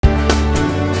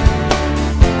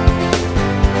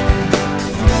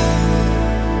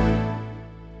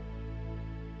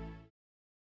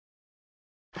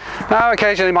Now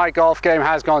occasionally my golf game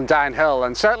has gone downhill,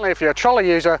 and certainly if you're a trolley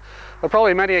user, there are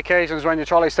probably many occasions when your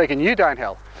trolley's taking you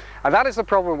downhill. And that is the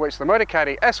problem which the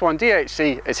Motocaddy S1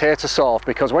 DHC is here to solve,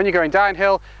 because when you're going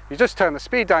downhill, you just turn the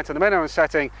speed down to the minimum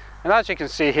setting, and as you can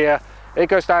see here, it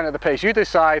goes down at the pace you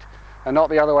decide and not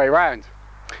the other way around.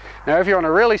 Now if you're on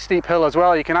a really steep hill as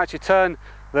well, you can actually turn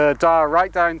the dial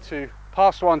right down to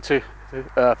past 1 to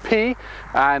P,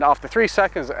 and after 3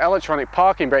 seconds the electronic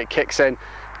parking brake kicks in,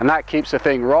 and that keeps the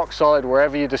thing rock solid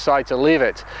wherever you decide to leave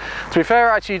it. To be fair,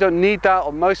 actually you don't need that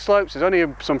on most slopes. There's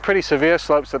only some pretty severe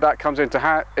slopes that comes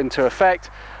into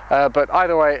effect, but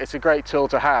either way it's a great tool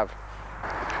to have.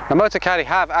 The Motocaddy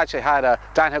have actually had a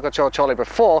downhill control trolley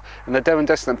before in the dim and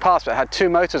distant past, but it had 2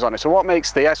 motors on it. So what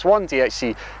makes the S1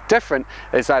 DHC different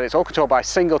is that it's all controlled by a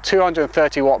single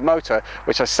 230 watt motor,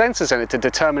 which has sensors in it to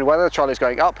determine whether the trolley is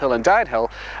going uphill and downhill,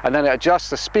 and then it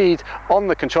adjusts the speed on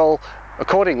the control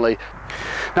accordingly.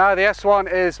 Now the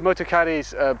S1 is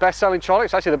Motocaddy's best-selling trolley.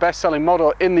 It's actually the best-selling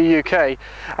model in the UK,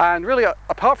 and really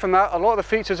apart from that, a lot of the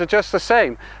features are just the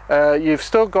same. You've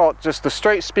still got just the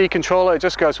straight speed controller. It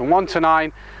just goes from 1 to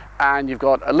 9, and you've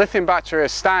got a lithium battery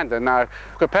as standard. Now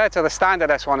compared to the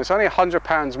standard S1, it's only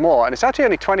 £100 more, and it's actually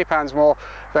only £20 more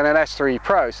than an S3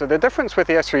 Pro. So the difference with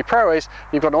the S3 Pro is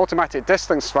you've got an automatic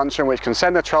distance function which can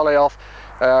send the trolley off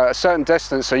a certain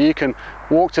distance, so you can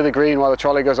walk to the green while the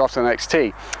trolley goes off to the next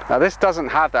tee. Now this doesn't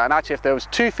have that, and actually if there was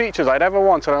 2 features I'd ever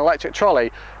want on an electric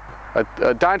trolley,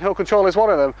 a downhill control is one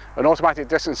of them, and automatic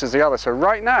distance is the other. So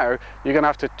right now you're going to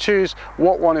have to choose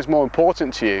what one is more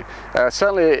important to you.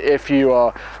 Certainly if you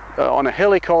are on a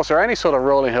hilly course or any sort of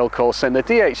rolling hill course, then the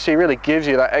DHC really gives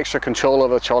you that extra control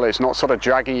over the trolley. It's not sort of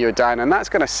dragging you down, and that's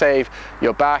going to save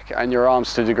your back and your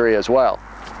arms to a degree as well.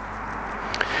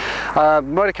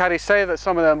 Motocaddy say that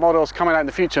some of the models coming out in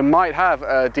the future might have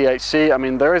a DHC. I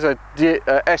mean, there is a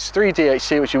S3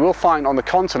 DHC which you will find on the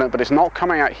continent, but it's not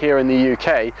coming out here in the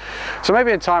UK. So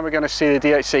maybe in time we're going to see the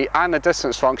DHC and the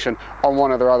distance function on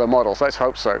one of their other models. Let's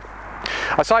hope so.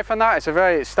 Aside from that, it's a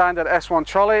very standard S1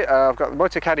 trolley. I've got the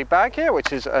Motocaddy bag here,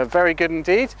 which is very good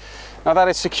indeed. Now that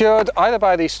is secured either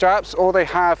by these straps, or they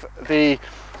have the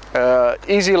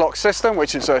easy lock system,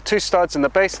 which is 2 studs in the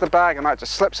base of the bag, and that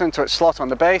just slips into its slot on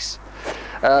the base.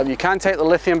 You can take the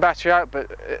lithium battery out,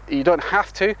 but you don't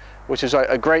have to, which is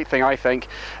a great thing, I think.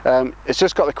 It's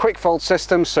just got the quick fold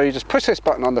system, so you just push this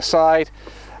button on the side,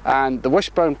 and the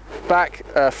wishbone back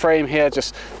frame here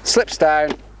just slips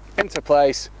down into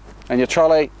place, and your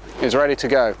trolley is ready to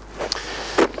go.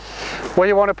 When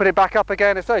you want to put it back up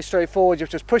again, it's very straightforward. You're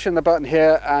just pushing the button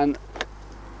here and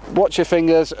watch your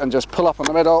fingers and just pull up on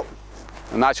the middle,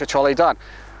 and that's your trolley done.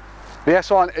 The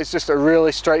S1 is just a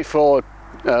really straightforward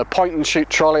point and shoot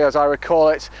trolley, as I would call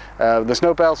it. There's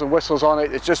no bells and whistles on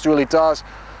it. It just really does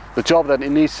the job that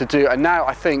it needs to do. And now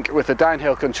I think with the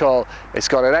downhill control, it's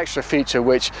got an extra feature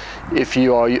which, if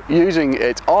you are using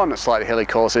it on slightly hilly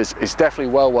courses, is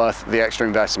definitely well worth the extra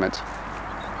investment.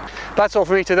 That's all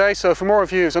for me today. So for more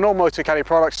reviews on all Motocaddy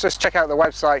products, just check out the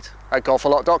website at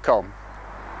golfalot.com.